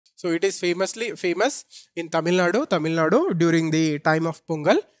So it is famous in Tamil Nadu during the time of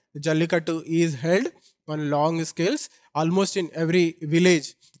Pongal. Jallikattu is held on long scales. Almost in every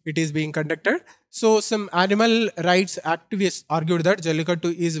village it is being conducted. So some animal rights activists argued that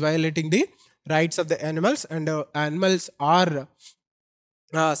Jallikattu is violating the rights of the animals, and animals are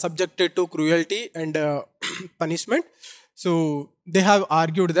subjected to cruelty and punishment. So they have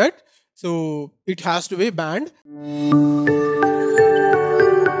argued that so it has to be banned.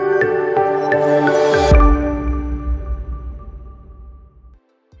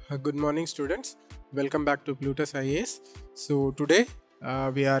 Good morning, students. Welcome back to Plutus IAS. So today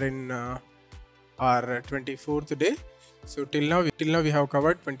we are in our 24th day. So till now we have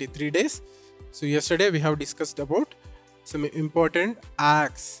covered 23 days. So yesterday we have discussed about some important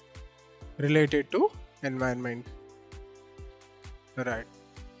acts related to environment. Right.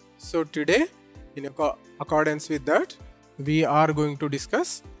 So today, in accordance with that, we are going to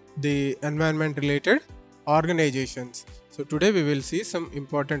discuss the environment related organizations. So today we will see some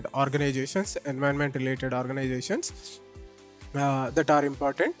important organizations, environment related organizations that are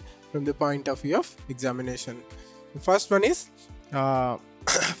important from the point of view of examination. The first one is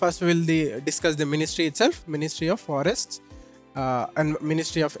first we will discuss the ministry itself, Ministry of Forests and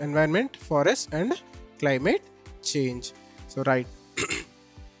Ministry of Environment, Forest and Climate Change. So right,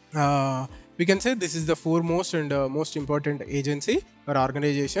 we can say this is the foremost and most important agency or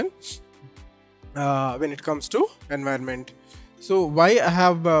organization when it comes to environment. So why I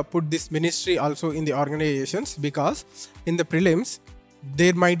have put this ministry also in the organizations, because in the prelims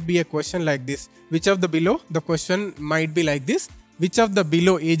there might be a question like this: which of the below, the question might be like this, which of the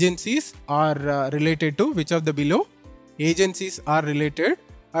below agencies are related to, which of the below agencies are related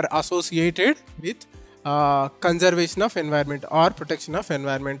or associated with conservation of environment or protection of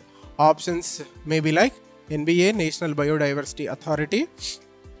environment. Options may be like NBA, National Biodiversity Authority.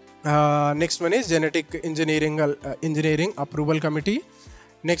 Next one is Genetic Engineering Approval Committee.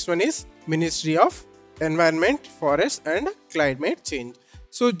 Next one is Ministry of Environment, Forest and Climate Change.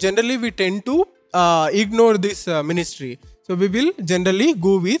 So generally we tend to ignore this ministry. So we will generally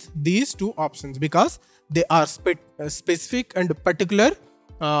go with these two options because they are specific and particular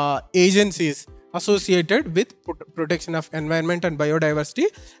agencies associated with protection of environment and biodiversity.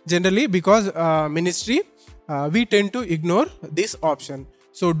 Generally, because ministry, we tend to ignore this option.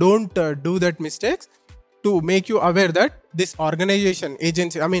 So don't do that mistakes. To make you aware that this organization,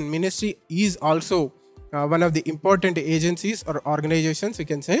 agency, ministry is also one of the important agencies or organizations, we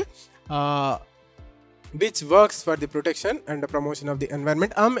can say, which works for the protection and the promotion of the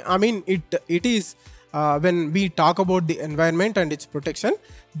environment. It is when we talk about the environment and its protection,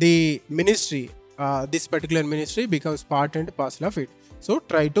 the ministry, this particular ministry becomes part and parcel of it. So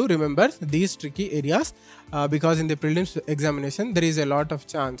try to remember these tricky areas because in the prelims examination there is a lot of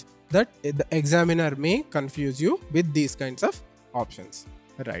chance that the examiner may confuse you with these kinds of options.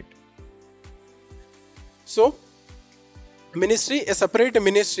 Right. So ministry, a separate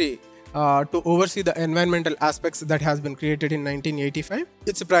ministry to oversee the environmental aspects that has been created in 1985.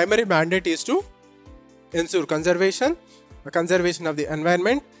 Its primary mandate is to ensure conservation of the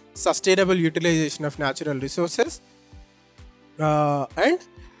environment, sustainable utilization of natural resources, and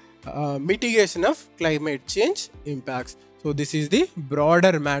mitigation of climate change impacts. So this is the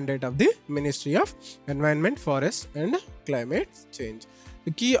broader mandate of the Ministry of Environment, Forest and Climate Change.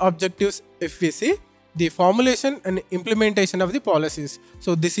 The key objectives, if we see, the formulation and implementation of the policies.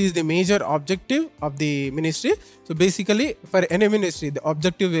 So this is the major objective of the ministry. So basically for any ministry, the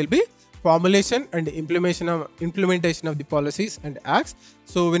objective will be formulation and implementation of the policies and acts.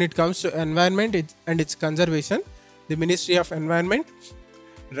 So when it comes to environment and its conservation, the Ministry of Environment,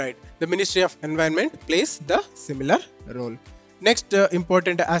 right, the Ministry of Environment plays the similar role. Next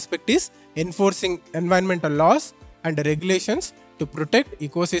important aspect is enforcing environmental laws and regulations to protect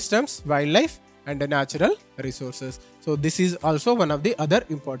ecosystems, wildlife and natural resources. So this is also one of the other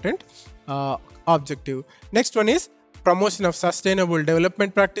important objective. Next one is promotion of sustainable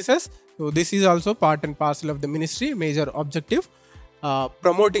development practices. So this is also part and parcel of the ministry major objective,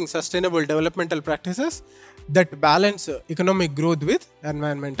 promoting sustainable developmental practices that balance economic growth with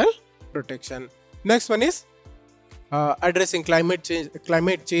environmental protection. Next one is addressing climate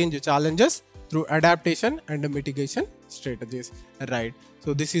change challenges through adaptation and mitigation strategies. Right.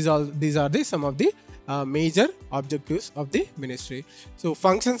 So these are some of the major objectives of the ministry. So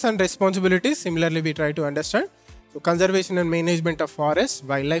functions and responsibilities, similarly we try to understand. So conservation and management of forests,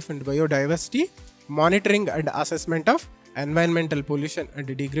 wildlife and biodiversity, monitoring and assessment of environmental pollution and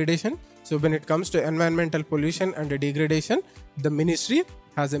degradation. So when it comes to environmental pollution and degradation, the ministry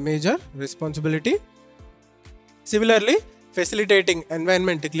has a major responsibility. Similarly, facilitating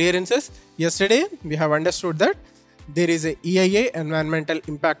environment clearances. Yesterday we have understood that there is a EIA, environmental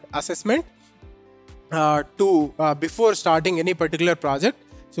impact assessment, before starting any particular project.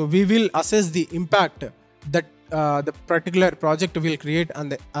 So we will assess the impact that the particular project will create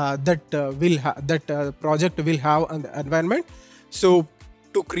and that project will have on the environment. So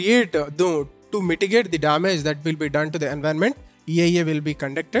to mitigate the damage that will be done to the environment, EIA will be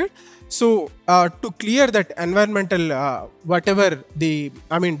conducted. So to clear that environmental whatever the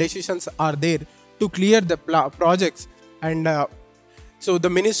decisions are there to clear the projects, and so the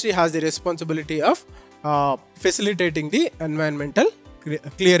ministry has the responsibility of facilitating the environmental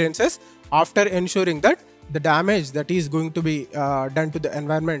clearances after ensuring that the damage that is going to be done to the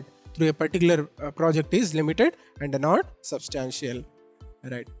environment through a particular project is limited and not substantial.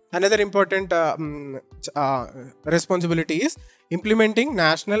 Right. Another important responsibility is implementing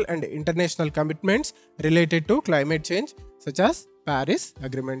national and international commitments related to climate change, such as Paris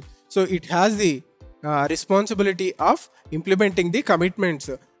Agreement. So it has the responsibility of implementing the commitments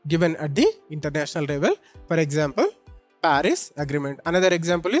given at the international level. For example, Paris Agreement. Another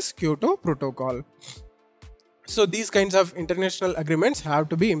example is Kyoto Protocol. So these kinds of international agreements have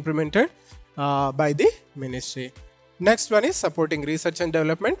to be implemented by the ministry. Next one is supporting research and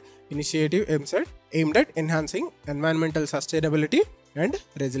development initiative aimed at enhancing environmental sustainability and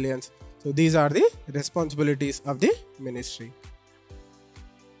resilience. So these are the responsibilities of the ministry.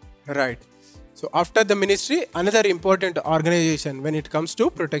 Right. So after the ministry, another important organization when it comes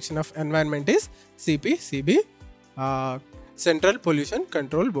to protection of environment is CPCB, Central Pollution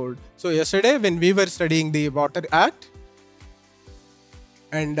Control Board. So yesterday when we were studying the Water Act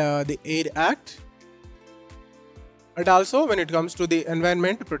and the Air Act, and also when it comes to the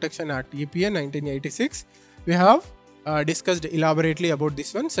Environment Protection Act, EPA 1986, we have discussed elaborately about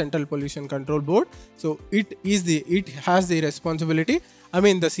this one, Central Pollution Control Board. So it has the responsibility, the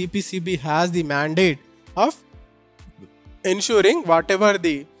CPCB has the mandate of ensuring whatever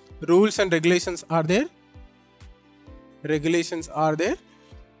the rules and regulations are there.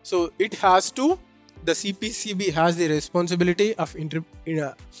 So it has to, the CPCB has the responsibility of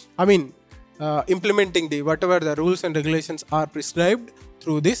implementing the whatever the rules and regulations are prescribed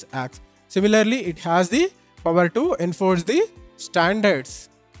through this act. Similarly, it has the power to enforce the standards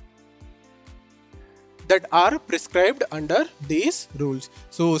that are prescribed under these rules.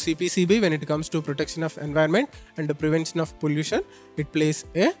 So CPCB, when it comes to protection of environment and the prevention of pollution, it plays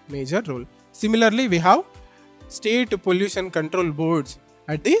a major role. Similarly, we have state pollution control boards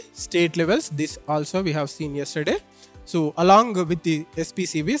at the state levels. This also we have seen yesterday. So along with the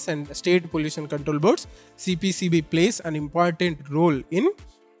SPCBs and state pollution control boards, CPCB plays an important role in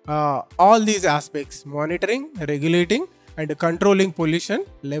all these aspects: monitoring, regulating and controlling pollution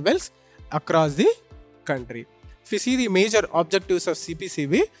levels across the country. If you see the major objectives of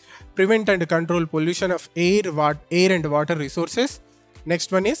CPCB, prevent and control pollution of air and water resources.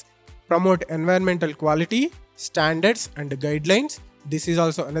 Next one is promote environmental quality, standards and guidelines. This is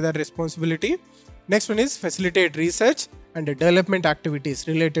also another responsibility. Next one is facilitate research and development activities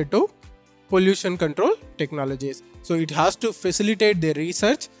related to pollution control technologies. So it has to facilitate the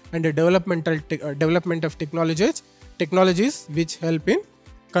research and the development of technologies which help in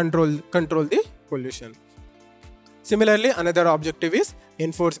control the pollution. Similarly, another objective is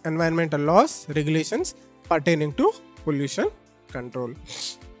enforce environmental laws, regulations pertaining to pollution control.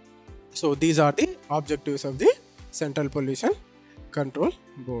 So these are the objectives of the Central Pollution Control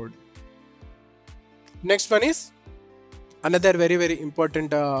Board. Next one is another very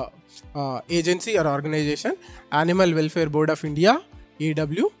important agency or organization, Animal Welfare Board of India,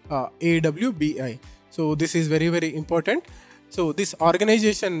 AWBI. So this is very important. So this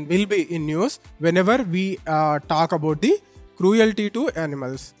organization will be in news whenever we talk about the cruelty to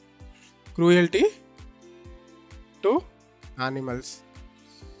animals.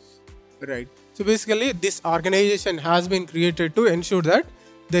 Right. So basically this organization has been created to ensure that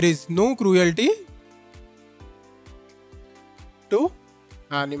there is no cruelty to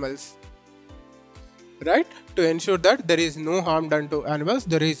animals, right? To ensure that there is no harm done to animals,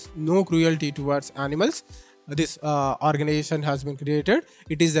 there is no cruelty towards animals. This organization has been created.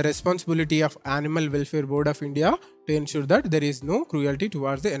 It is the responsibility of Animal Welfare Board of India to ensure that there is no cruelty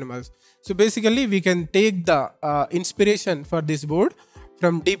towards the animals. So basically we can take the inspiration for this board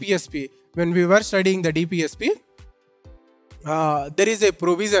from DPSP. When we were studying the DPSP, there is a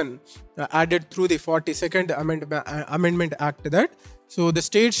provision added through the 42nd Amendment Act that so the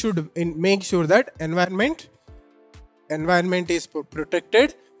state should make sure that environment is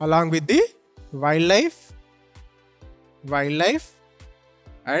protected along with the wildlife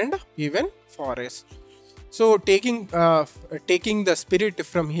and even forest. So taking the spirit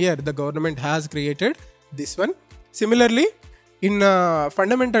from here, the government has created this one. Similarly, in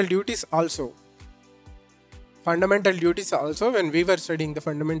fundamental duties also, when we were studying the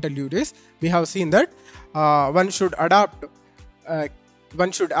fundamental duties, we have seen that one should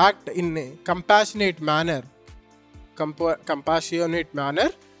act in a compassionate manner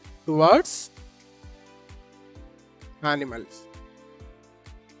towards animals.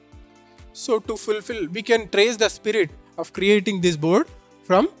 So to fulfill, we can trace the spirit of creating this board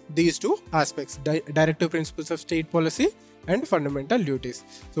from these two aspects: directive principles of state policy and fundamental duties.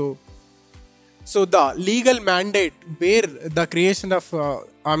 So the legal mandate where the creation of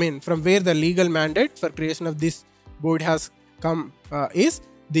from where the legal mandate for creation of this board has come is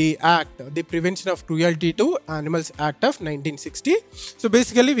the Act, the Prevention of Cruelty to Animals Act of 1960. So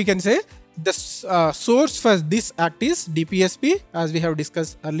basically we can say the source for this act is DPSP, as we have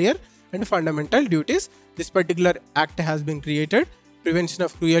discussed earlier, and fundamental duties. This particular act has been created, Prevention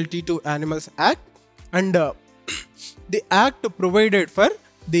of Cruelty to Animals Act, and the act provided for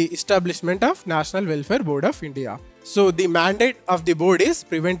the establishment of National Welfare Board of India. So the mandate of the board is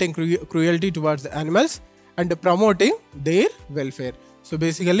preventing cruelty towards the animals and promoting their welfare. So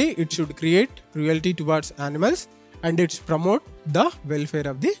basically it should create cruelty towards animals and it should promote the welfare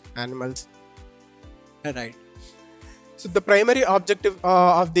of the animals. Alright. So the primary objective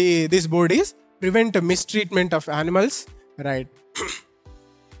of this board is prevent mistreatment of animals. Right.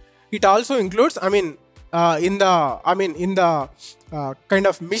 It also includes, in the kind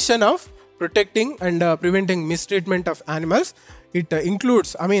of mission of protecting and preventing mistreatment of animals, it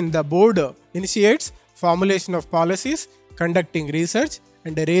includes, the board initiates formulation of policies, conducting research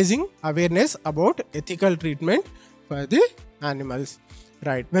and raising awareness about ethical treatment for the animals.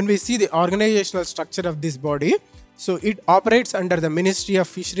 Right. When we see the organizational structure of this body, so it operates under the Ministry of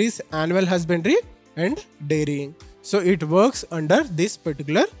Fisheries, Animal Husbandry and Dairying. So it works under this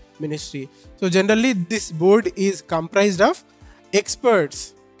particular ministry. So generally this board is comprised of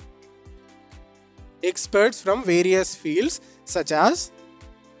experts from various fields such as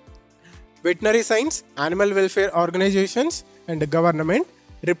veterinary science, animal welfare organizations and government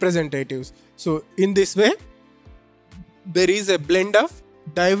representatives. So in this way there is a blend of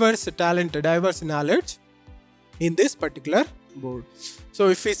diverse talent, diverse knowledge in this particular board. So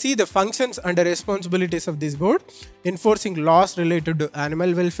if we see the functions and the responsibilities of this board: enforcing laws related to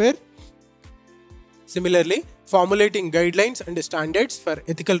animal welfare, similarly formulating guidelines and standards for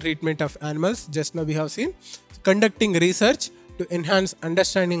ethical treatment of animals, just now we have seen, conducting research to enhance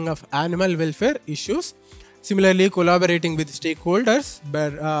understanding of animal welfare issues, similarly collaborating with stakeholders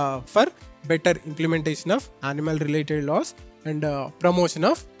for better implementation of animal related laws and promotion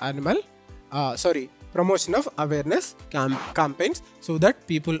of awareness campaigns, so that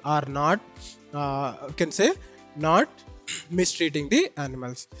people are not mistreating the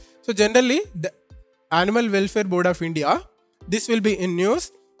animals. So generally the Animal Welfare Board of India, this will be in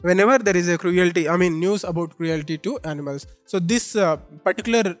news whenever there is a cruelty, news about cruelty to animals. So this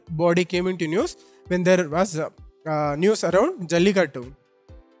particular body came into news when there was news around Jallikattu.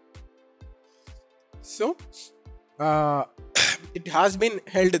 So it has been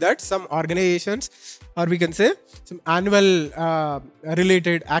held that some organizations, or we can say some animal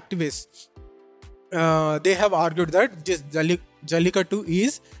related activists, they have argued that this Jallikattu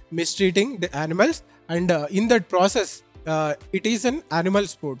is mistreating the animals, and in that process it is an animal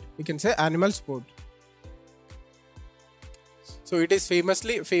sport, we can say animal sport. So it is famous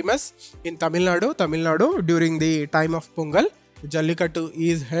in Tamil Nadu during the time of Pongal. Jallikattu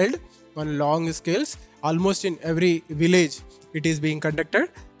is held on long scales, almost in every village it is being conducted.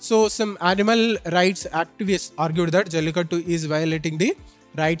 So some animal rights activists argued that Jallikattu is violating the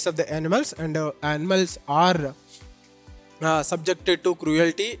rights of the animals, and animals are subjected to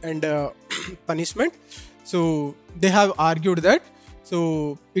cruelty and punishment. So they have argued that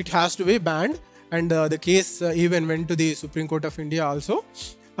so it has to be banned, and the case even went to the Supreme Court of India also.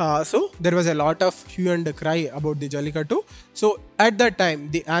 So there was a lot of hue and cry about the Jallikattu. So at that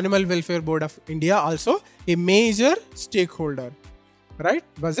time the Animal Welfare Board of India, also a major stakeholder, right,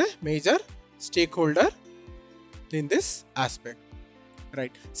 was a major stakeholder in this aspect.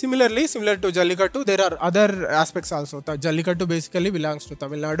 Right. Similarly, similar to Jallikattu, there are other aspects also. The Jallikattu basically belongs to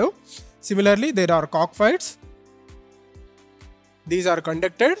Tamil Nadu. Similarly, there are cockfights. These are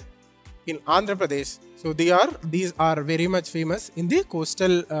conducted in Andhra Pradesh. So these are very much famous in the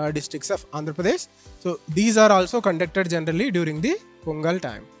coastal districts of Andhra Pradesh. So these are also conducted generally during the Pongal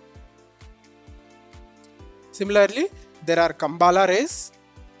time. Similarly, there are Kambala race.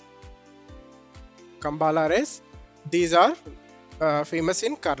 These are famous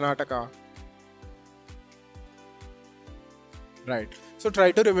in Karnataka. Right. So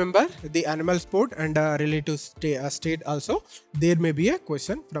try to remember the animal sport and relative state also. There may be a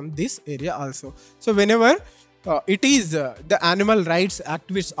question from this area also. So whenever it is the animal rights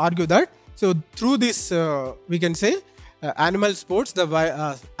activists argue that, so through this we can say animal sports, the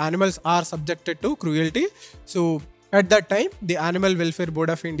animals are subjected to cruelty. So at that time, the Animal Welfare Board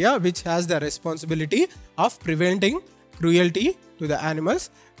of India, which has the responsibility of preventing cruelty to the animals,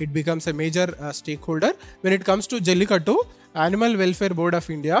 it becomes a major stakeholder. When it comes to Jallikattu, Animal Welfare Board of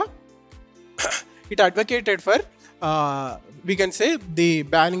India, it advocated for, we can say, the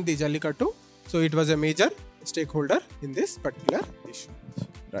banning the Jallikattu. So it was a major stakeholder in this particular issue.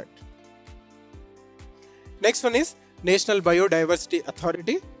 Right. Next one is National Biodiversity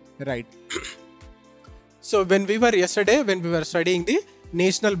Authority. Right. So when we were studying the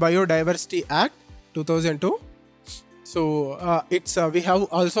National Biodiversity Act 2002, so we have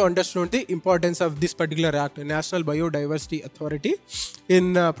also understood the importance of this particular act, National Biodiversity Authority,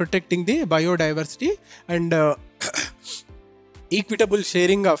 in protecting the biodiversity and equitable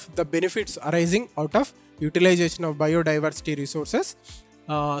sharing of the benefits arising out of utilization of biodiversity resources.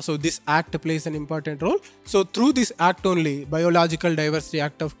 So this act plays an important role. So through this act only, Biological Diversity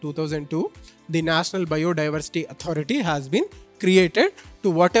Act of 2002, the National Biodiversity Authority has been created to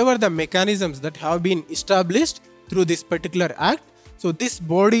whatever the mechanisms that have been established through this particular act. So this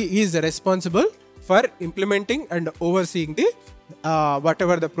body is responsible for implementing and overseeing the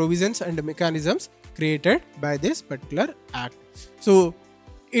whatever the provisions and mechanisms created by this particular act. So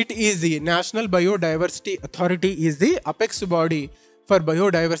it is the National Biodiversity Authority is the apex body for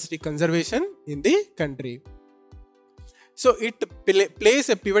biodiversity conservation in the country. So it plays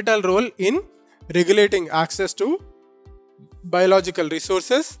a pivotal role in regulating access to biological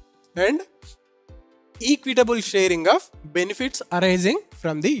resources and equitable sharing of benefits arising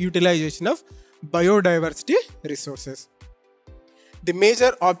from the utilization of biodiversity resources. The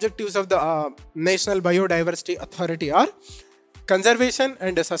major objectives of the National Biodiversity Authority are conservation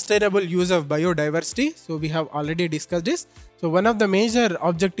and sustainable use of biodiversity. So we have already discussed this. So one of the major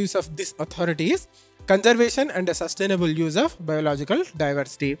objectives of this authority is conservation and sustainable use of biological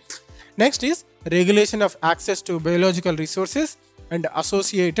diversity. Next is regulation of access to biological resources and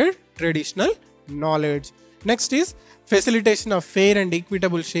associated traditional knowledge. Next is facilitation of fair and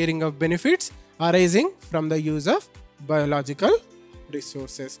equitable sharing of benefits arising from the use of biological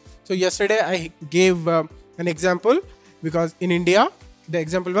resources. So yesterday I gave an example, because in India, the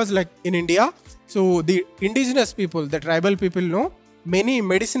example was like in India, so the indigenous people, the tribal people know many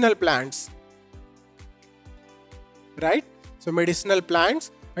medicinal plants, right? So medicinal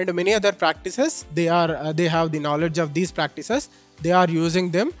plants and many other practices, they have the knowledge of these practices, they are using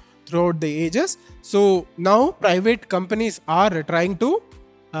them throughout the ages. So now private companies are trying to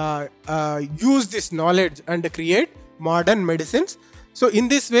use this knowledge and create modern medicines. So in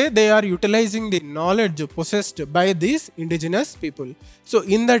this way, they are utilizing the knowledge possessed by these indigenous people. So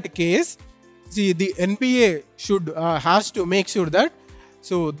in that case, see, the NPA has to make sure that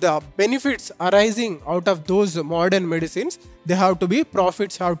the benefits arising out of those modern medicines,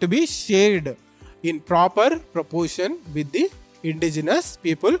 profits have to be shared in proper proportion with the indigenous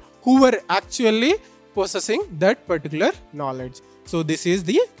people who were actually possessing that particular knowledge. So this is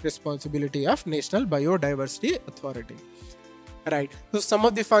the responsibility of National Biodiversity Authority. Right. So some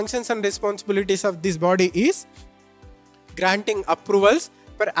of the functions and responsibilities of this body is granting approvals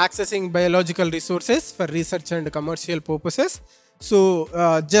for accessing biological resources for research and commercial purposes.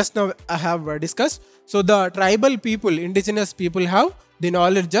 So just now I have discussed. So the tribal people, indigenous people have the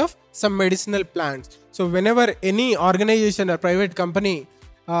knowledge of some medicinal plants. So whenever any organization or private company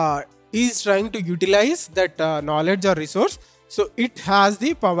is trying to utilize that knowledge or resource, so it has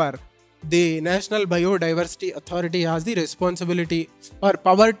the power. The National Biodiversity Authority has the responsibility or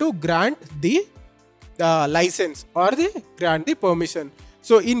power to grant the license or grant the permission.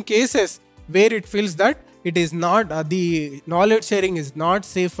 So in cases where it feels that it is not the knowledge sharing is not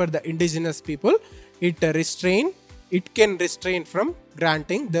safe for the indigenous people, it can restrain from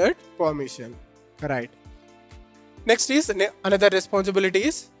granting that permission. Right. Next is another responsibility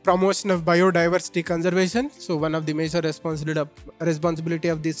is promotion of biodiversity conservation. So one of the major responsibility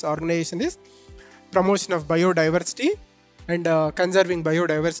of this organization is promotion of biodiversity and conserving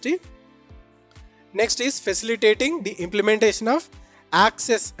biodiversity. Next is facilitating the implementation of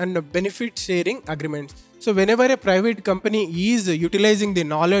access and benefit sharing agreements. So whenever a private company is utilizing the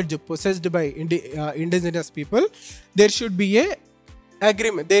knowledge possessed by indigenous people, there should be a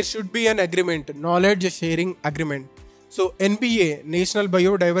agreement. There should be an agreement, knowledge sharing agreement. So NBA, National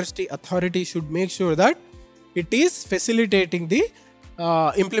Biodiversity Authority, should make sure that it is facilitating the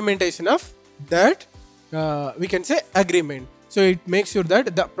implementation of that we can say agreement. So it makes sure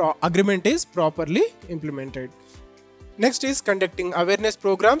that the agreement is properly implemented. Next is conducting awareness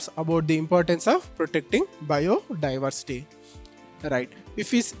programs about the importance of protecting biodiversity. Right.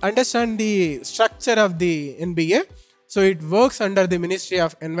 If we understand the structure of the NBA, so it works under the Ministry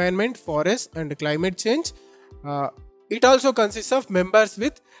of Environment, Forest and Climate Change. It also consists of members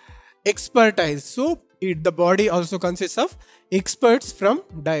with expertise. So the body also consists of experts from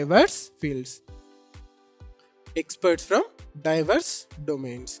diverse fields, experts from diverse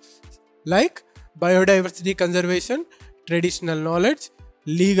domains like biodiversity conservation, traditional knowledge,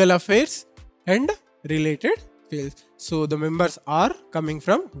 legal affairs and related fields. So the members are coming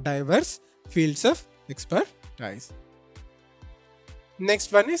from diverse fields of expertise.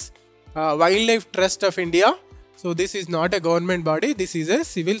 Next one is Wildlife Trust of India. So this is not a government body, this is a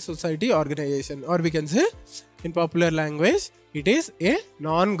civil society organization, or we can say in popular language it is a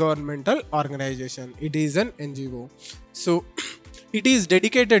non-governmental organization. It is an NGO. So it is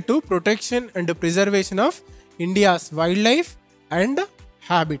dedicated to protection and preservation of India's wildlife and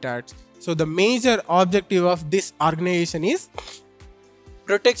habitats. So the major objective of this organization is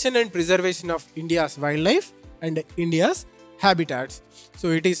protection and preservation of India's wildlife and India's habitats.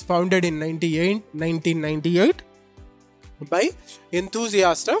 So it is founded in 1998 by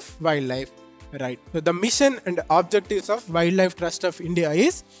enthusiasts of wildlife. Right. So the mission and objectives of Wildlife Trust of India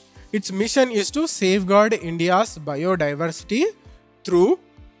is, its mission is to safeguard India's biodiversity through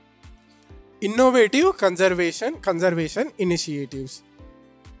innovative conservation initiatives.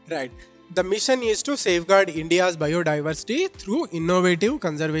 Right. The mission is to safeguard India's biodiversity through innovative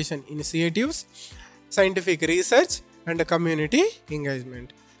conservation initiatives, scientific research and community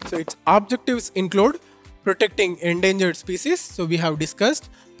engagement. So its objectives include protecting endangered species. So we have discussed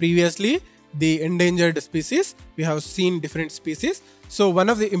previously the endangered species. We have seen different species. So one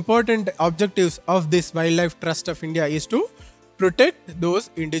of the important objectives of this Wildlife Trust of India is to protect those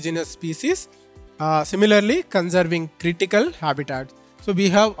indigenous species. Similarly, conserving critical habitats. So we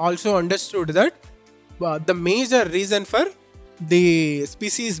have also understood that the major reason for the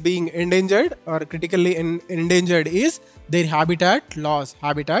species being endangered or critically endangered is their habitat loss,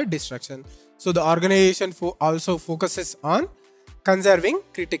 habitat destruction. So the organization also focuses on conserving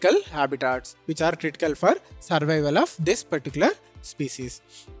critical habitats which are critical for survival of this particular species.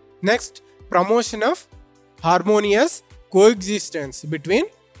 Next, promotion of harmonious coexistence between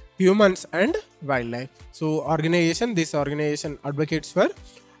humans and wildlife. So this organization advocates for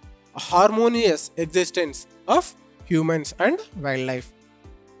harmonious existence of humans and wildlife.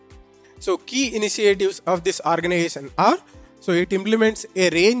 So key initiatives of this organization are, so it implements a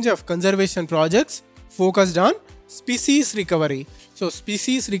range of conservation projects focused on species recovery. So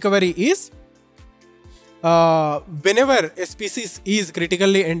species recovery is whenever a species is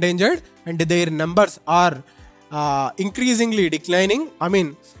critically endangered and their numbers are increasingly declining,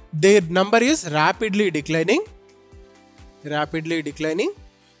 their number is rapidly declining.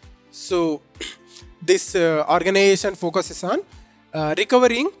 So this organization focuses on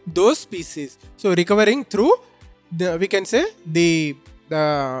recovering those species. So recovering through we can say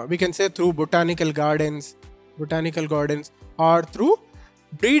through botanical gardens or through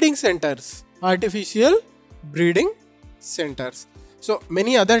breeding centers, artificial breeding centers. So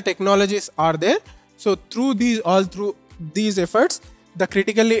many other technologies are there. So through these efforts, the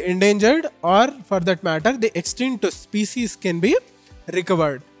critically endangered, or for that matter the extinct species, can be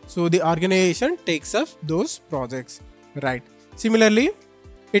recovered. So the organization takes up those projects. Right. Similarly,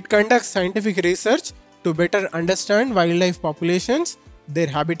 it conducts scientific research to better understand wildlife populations, their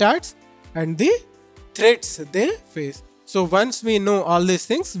habitats and the threats they face. So once we know all these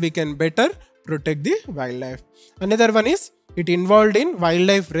things, we can better protect the wildlife. Another one is, it involved in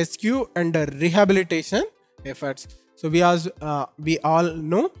wildlife rescue and rehabilitation efforts. So we all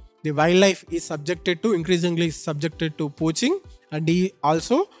know the wildlife is increasingly subjected to poaching and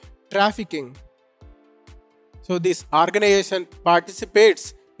also trafficking. So this organization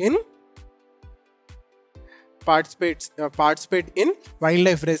participates in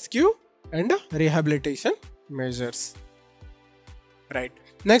wildlife rescue and rehabilitation measures. Right.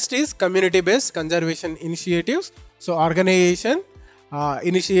 Next is community-based conservation initiatives. So organization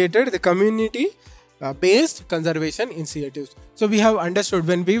initiated the community-based conservation initiatives. So we have understood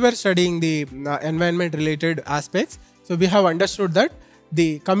when we were studying the environment-related aspects. So we have understood that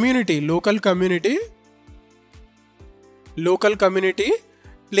the local community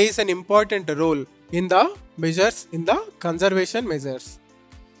plays an important role in the conservation measures.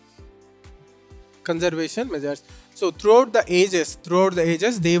 So throughout the ages,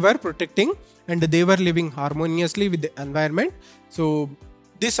 they were protecting and they were living harmoniously with the environment. So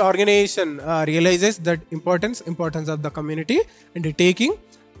This organization realizes that importance of the community and taking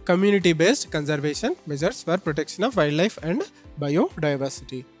community-based conservation measures for protection of wildlife and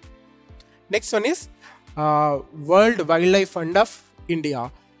biodiversity. Next one is World Wildlife Fund of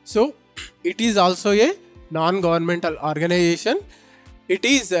India. So it is also a non-governmental organization. It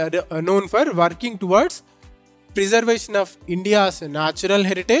is known for working towards preservation of India's natural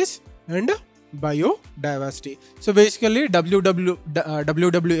heritage and biodiversity. So basically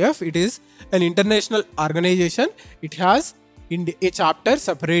WWF, it is an international organization. It has a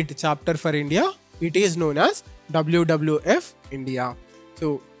separate chapter for India. It is known as WWF India.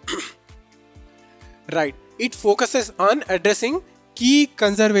 So right, it focuses on addressing key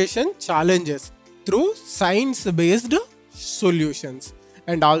conservation challenges through science-based solutions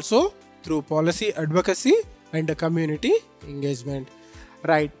and also through policy advocacy and community engagement.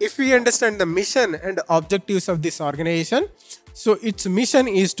 Right, if we understand the mission and objectives of this organization, so its mission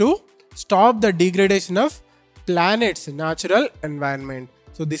is to stop the degradation of planet's natural environment.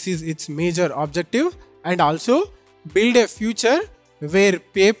 So this is its major objective, and also build a future where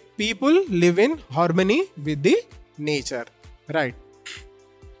people live in harmony with the nature. Right.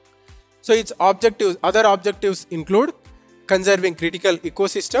 So its objectives, other objectives include conserving critical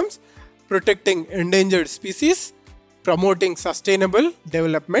ecosystems, protecting endangered species, promoting sustainable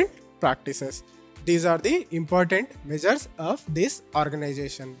development practices. These are the important measures of this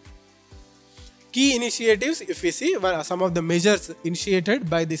organization. Key initiatives, if we see some of the measures initiated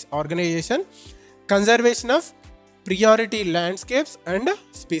by this organization: conservation of priority landscapes and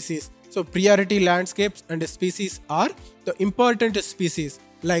species. So priority landscapes and species are the important species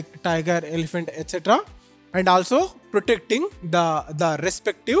like tiger, elephant, etc. and also protecting the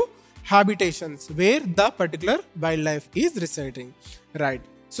respective habitations where the particular wildlife is residing. Right.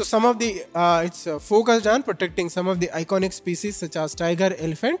 So some of the it's focused on protecting some of the iconic species such as tiger,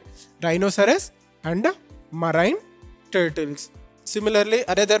 elephant, rhinoceros and marine turtles. Similarly,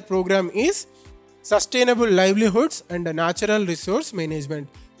 another program is sustainable livelihoods and natural resource management.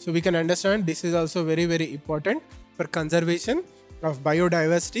 So we can understand this is also very important for conservation of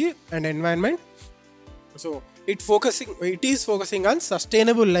biodiversity and environment. So it is focusing on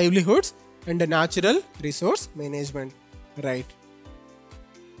sustainable livelihoods and natural resource management. Right.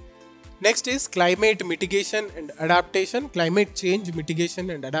 Next is climate mitigation and adaptation, climate change mitigation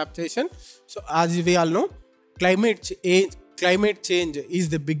and adaptation. So as we all know, climate change is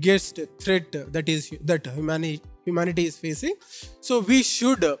the biggest threat that humanity is facing. So we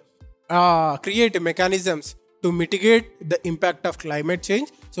should create mechanisms to mitigate the impact of climate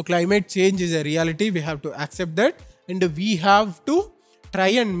change. So climate change is a reality, we have to accept that, and we have to try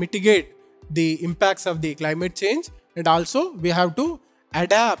and mitigate the impacts of the climate change, and also we have to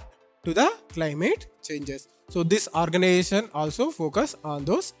adapt to the climate changes. So this organization also focus on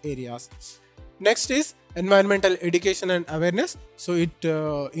those areas. Next is environmental education and awareness. So it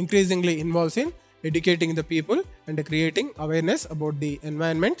increasingly involves in educating the people and creating awareness about the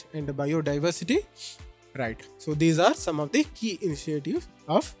environment and biodiversity. Right. So these are some of the key initiatives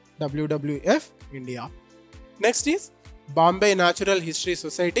of WWF India. Next is Bombay Natural History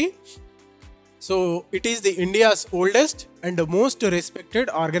Society. So it is the India's oldest and most respected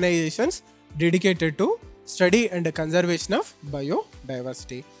organizations dedicated to study and conservation of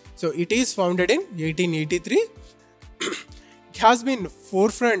biodiversity. So it is founded in 1883. It has been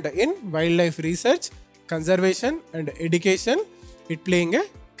forefront in wildlife research, conservation and education. It playing a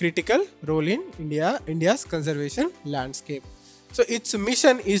critical role in India's conservation landscape. So its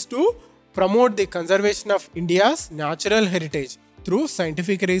mission is to promote the conservation of India's natural heritage through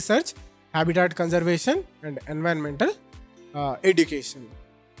scientific research, habitat conservation and environmental education.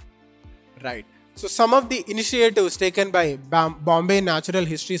 Right. So some of the initiatives taken by Bombay Natural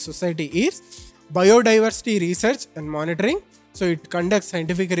History Society is biodiversity research and monitoring. So it conducts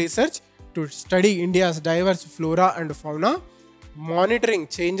scientific research to study India's diverse flora and fauna, monitoring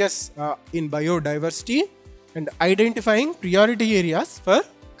changes in biodiversity and identifying priority areas for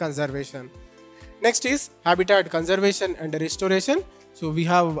conservation. Next is habitat conservation and restoration. So we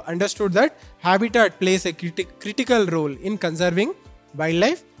have understood that habitat plays a critical role in conserving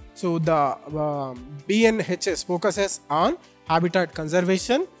wildlife. So the BNHS focuses on habitat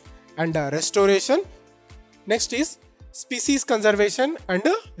conservation and restoration. Next is species conservation and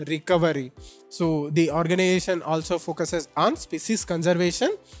recovery. So the organization also focuses on species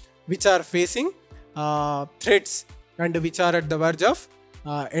conservation which are facing threats and which are at the verge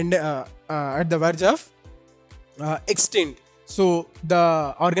of extinct. So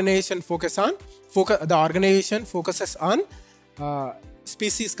the organization focuses on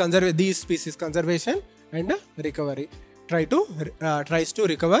species conservation and recovery. tries to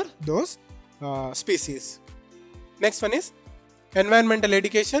recover those species. Next one is environmental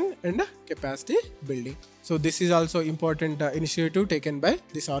education and capacity building. So this is also important initiative taken by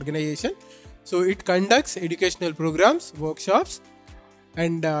this organization. So it conducts educational programs, workshops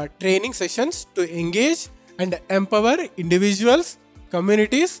and training sessions to engage and empower individuals,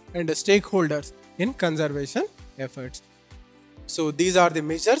 communities and stakeholders in conservation efforts. So these are the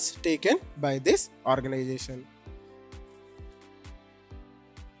measures taken by this organization.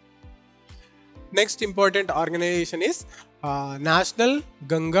 Next important organization is National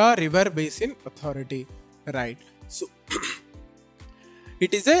Ganga River Basin Authority. Right. So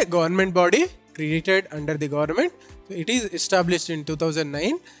it is a government body created under the government. So it is established in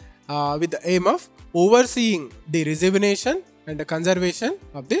 2009 with the aim of overseeing the rejuvenation and the conservation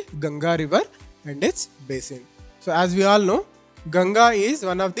of the Ganga River and its basin. So as we all know, Ganga is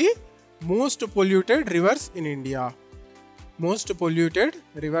one of the most polluted rivers in India. Most polluted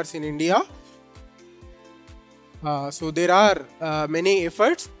rivers in India. So there are many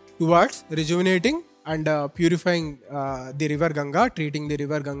efforts towards rejuvenating and purifying the river Ganga, treating the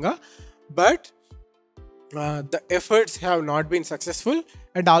river Ganga, but the efforts have not been successful,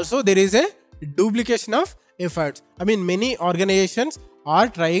 and also there is a duplication of efforts. I mean, many organizations are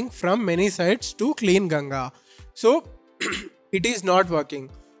trying from many sides to clean Ganga, so it is not working.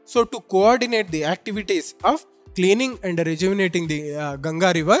 So to coordinate the activities of cleaning and rejuvenating the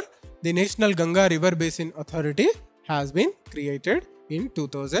Ganga river, the National Ganga River Basin Authority has been created in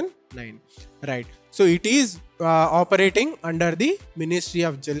 2009. Right. So it is operating under the Ministry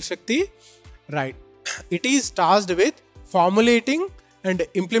of Jal Shakti. Right. It is tasked with formulating and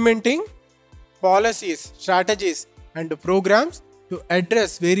implementing policies, strategies and programs to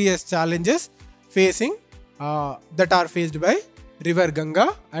address various challenges facing that are faced by river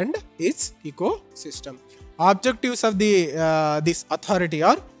Ganga and its ecosystem. Objectives of the this authority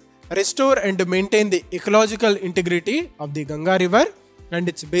are restore and maintain the ecological integrity of the Ganga river and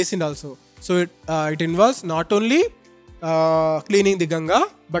its basin also. So it involves not only cleaning the Ganga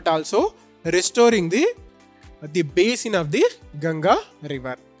but also restoring the basin of the Ganga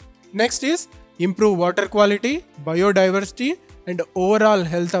river. Next is improve water quality, biodiversity and overall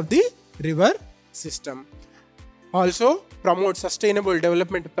health of the river system. Also promote sustainable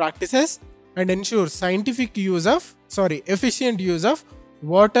development practices and ensure efficient use of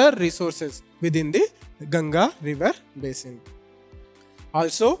water resources within the Ganga river basin.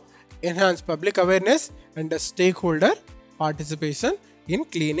 Also enhance public awareness and stakeholder participation in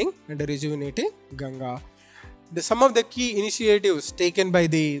cleaning and rejuvenating Ganga. Some of the key initiatives taken by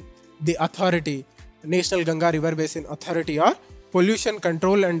the authority, National Ganga River Basin Authority, are pollution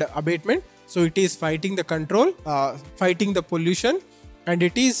control and abatement. So it is fighting the pollution and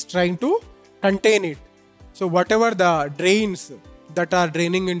it is trying to contain it. So whatever the drains that are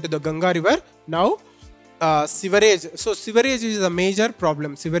draining into the Ganga river, now sewerage. So sewerage is a major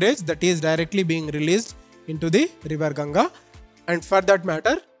problem. Sewerage that is directly being released into the river Ganga and for that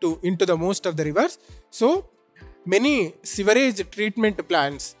matter into the most of the rivers. So many sewerage treatment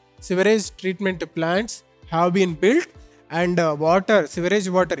plants have been built and sewerage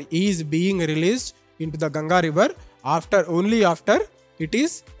water is being released into the Ganga river after it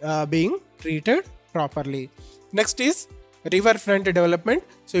is being treated properly. Next is riverfront development.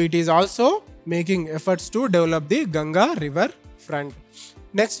 So it is also making efforts to develop the Ganga river front.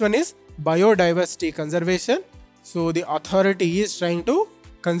 Next one is biodiversity conservation. So the authority is trying to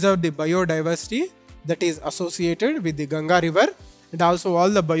conserve the biodiversity that is associated with the Ganga river and also all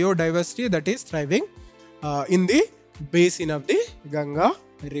the biodiversity that is thriving in the basin of the Ganga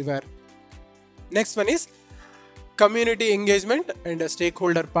river. Next one is community engagement and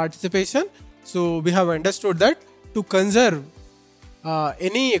stakeholder participation. So we have understood that to conserve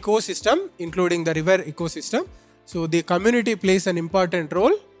any ecosystem, including the river ecosystem, so the community plays an important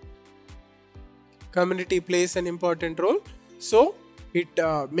role. So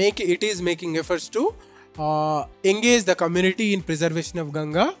it is making efforts to engage the community in preservation of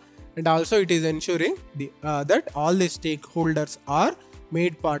Ganga, and also it is ensuring that all the stakeholders are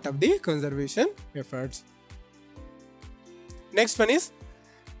made part of the conservation efforts. Next one is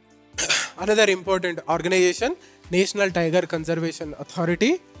another important organization, National Tiger Conservation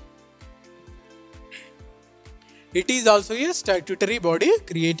Authority. It is also a statutory body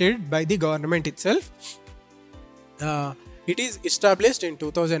created by the government itself. It is established in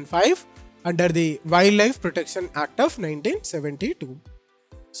 2005 under the Wildlife Protection Act of 1972.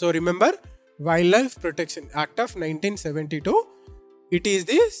 So remember, Wildlife Protection Act of 1972 it is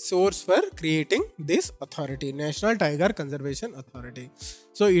the source for creating this authority, National Tiger Conservation Authority.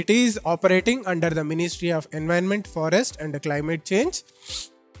 So it is operating under the Ministry of Environment, Forest and Climate Change.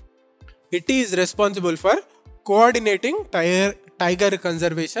 It is responsible for coordinating tiger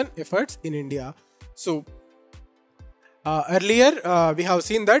conservation efforts in India. So earlier we have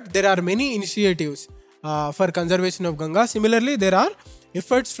seen that there are many initiatives for conservation of Ganga. Similarly, there are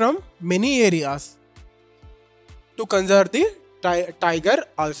efforts from many areas to conserve the tiger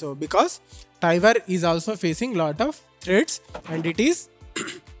also, because tiger is also facing lot of threats and it is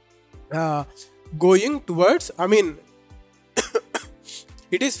going towards,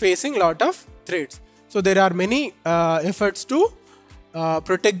 it is facing lot of threats. So there are many efforts to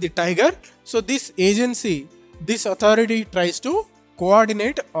protect the tiger. So this agency, this authority tries to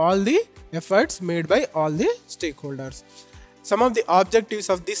coordinate all the efforts made by all the stakeholders. Some of the objectives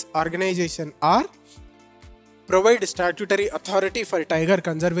of this organization are: provide statutory authority for tiger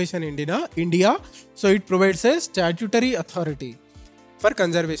conservation in India. So it provides a statutory authority for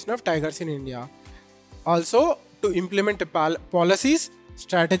conservation of tigers in India. Also to implement policies,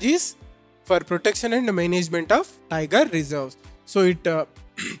 strategies for protection and management of tiger reserves. So it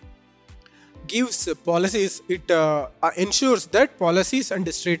gives policies, it ensures that policies and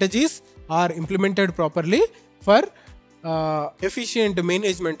strategies are implemented properly for efficient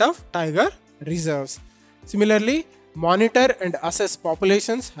management of tiger reserves. Similarly, monitor and assess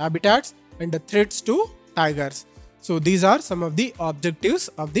populations, habitats and threats to tigers. So these are some of the objectives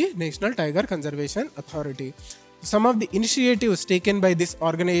of the National Tiger Conservation Authority. Some of the initiatives taken by this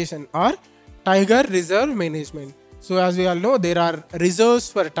organization are tiger reserve management. So as we all know, there are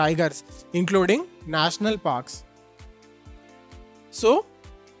reserves for tigers, including national parks. So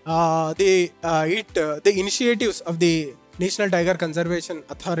the initiatives of the National Tiger Conservation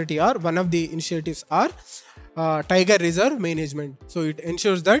Authority are, one of the initiatives are tiger reserve management. So it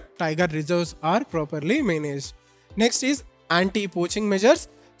ensures that tiger reserves are properly managed. Next is anti-poaching measures.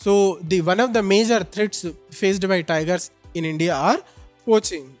 So one of the major threats faced by tigers in India are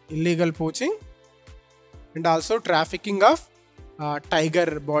poaching, illegal poaching, and also trafficking of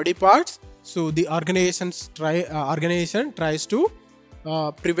tiger body parts. So the organization tries to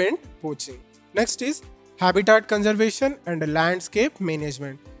prevent poaching. Next is habitat conservation and landscape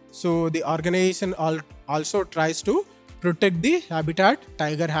management. So the organization also tries to protect the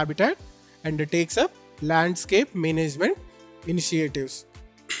tiger habitat, and takes up landscape management initiatives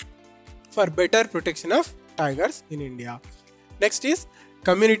for better protection of tigers in India. Next is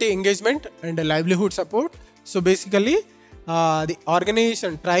community engagement and livelihood support. So basically the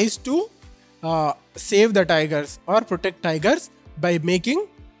organization tries to save the tigers or protect tigers by making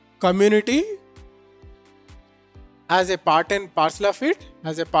community as a part and parcel of it,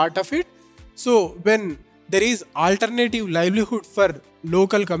 as a part of it. So when there is alternative livelihood for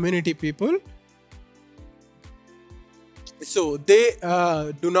local community people, so they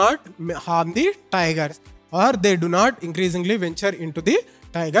do not harm the tigers, or they do not increasingly venture into the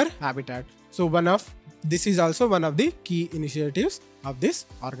tiger habitat. So this is also one of the key initiatives of this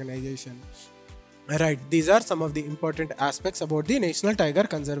organization. Right, these are some of the important aspects about the National Tiger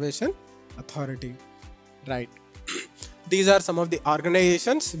Conservation Authority. Right, these are some of the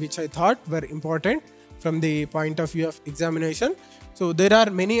organizations which I thought were important from the point of view of examination. So there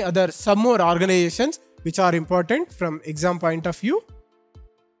are some more organizations which are important from exam point of view.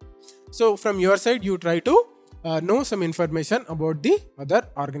 So from your side, you try to know some information about the other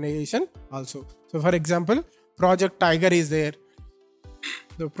organization also. So for example, Project Tiger is there,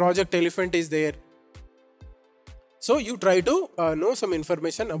 the Project Elephant is there. So you try to know some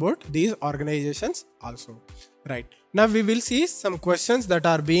information about these organizations also. Right, now we will see some questions that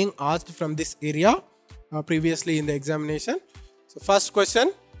are being asked from this area previously in the examination. So first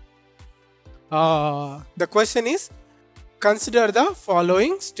question, the question is, consider the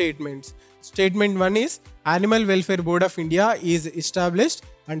following statements. Statement 1 is, Animal Welfare Board of India is established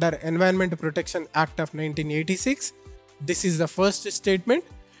under Environment Protection Act of 1986. This is the first statement.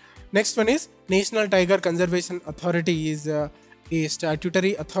 Next one is, National Tiger Conservation Authority is a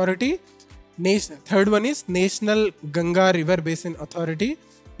statutory authority. Third one is, National Ganga River Basin Authority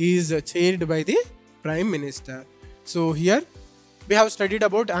is chaired by the Prime Minister. So here we have studied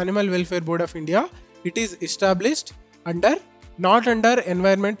about Animal Welfare Board of India. It is established not under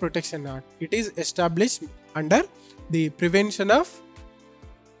Environment Protection Act. It is established under the Prevention of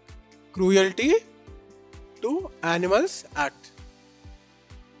Cruelty to Animals Act.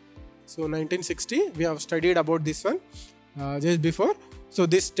 So 1960, we have studied about this one just before. So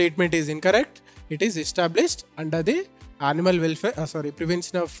this statement is incorrect. It is established under the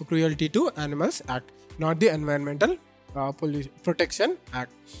Prevention of Cruelty to Animals Act, not the Environmental Protection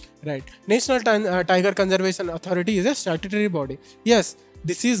Act. Right. National Tiger Conservation Authority is a statutory body. Yes,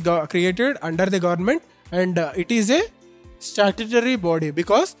 this is created under the government, and it is a statutory body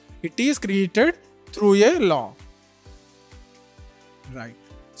because it is created through a law. Right.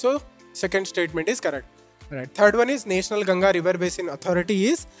 So second statement is correct. Right. Third one is National Ganga River Basin Authority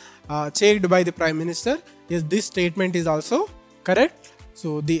is checked by the Prime Minister. Yes, this statement is also correct.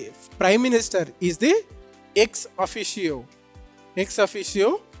 So the Prime Minister is the ex officio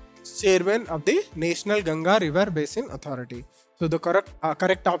chairman of the National Ganga River Basin Authority. So the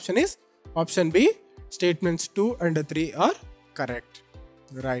correct option is option B. Statements 2 and 3 are correct.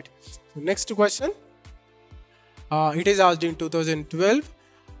 Right. So next question. It is asked in 2012.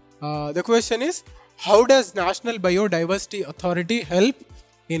 The question is, how does National Biodiversity Authority help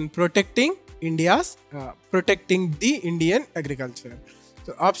in protecting the Indian agriculture?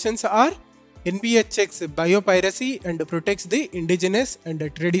 So options are: NBA checks biopiracy and protects the indigenous and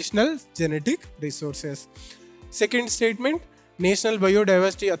traditional genetic resources. Second statement, National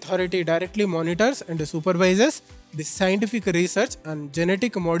Biodiversity Authority directly monitors and supervises the scientific research and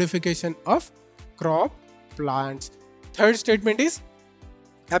genetic modification of crop plants. Third statement is,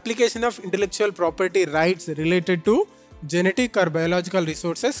 application of intellectual property rights related to genetic or biological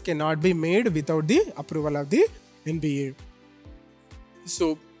resources cannot be made without the approval of the NBA.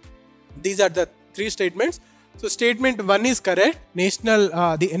 So these are the three statements. So statement 1 is correct.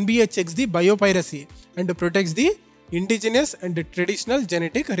 The NBA checks the biopiracy and protects the indigenous and traditional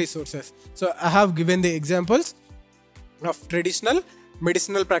genetic resources. So I have given the examples of traditional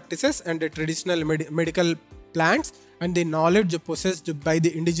medicinal practices and the traditional medical plants and the knowledge possessed by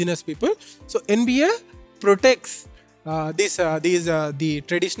the indigenous people. So NBA protects the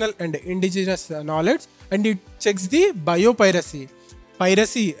traditional and indigenous knowledge, and it checks the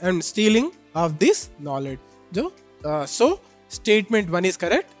piracy and stealing of this knowledge. So statement 1 is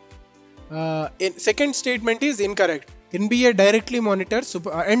correct. Second statement is incorrect. NBA directly monitors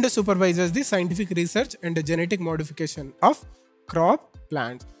and supervises the scientific research and the genetic modification of crop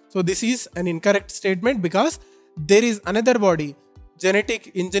plants. So this is an incorrect statement because there is another body,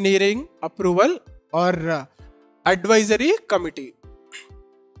 Genetic Engineering Approval or Advisory Committee.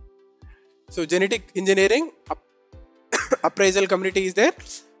 So Genetic Engineering Appraisal Committee is there.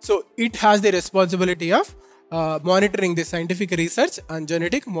 So it has the responsibility of monitoring the scientific research and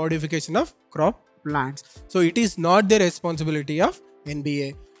genetic modification of crop plants. So it is not the responsibility of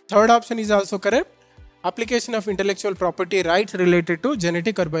NBA. Third option is also correct. Application of intellectual property rights related to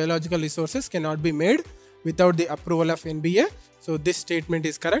genetic or biological resources cannot be made without the approval of NBA. So this statement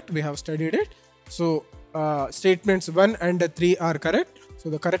is correct. We have studied it. So statements 1 and 3 are correct. So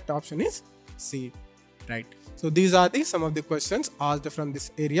the correct option is C. Right. So these are some of the questions asked from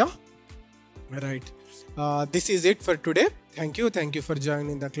this area. Right. This is it for today. Thank you for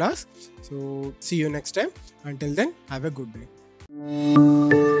joining the class. So see you next time. Until then, have a good day.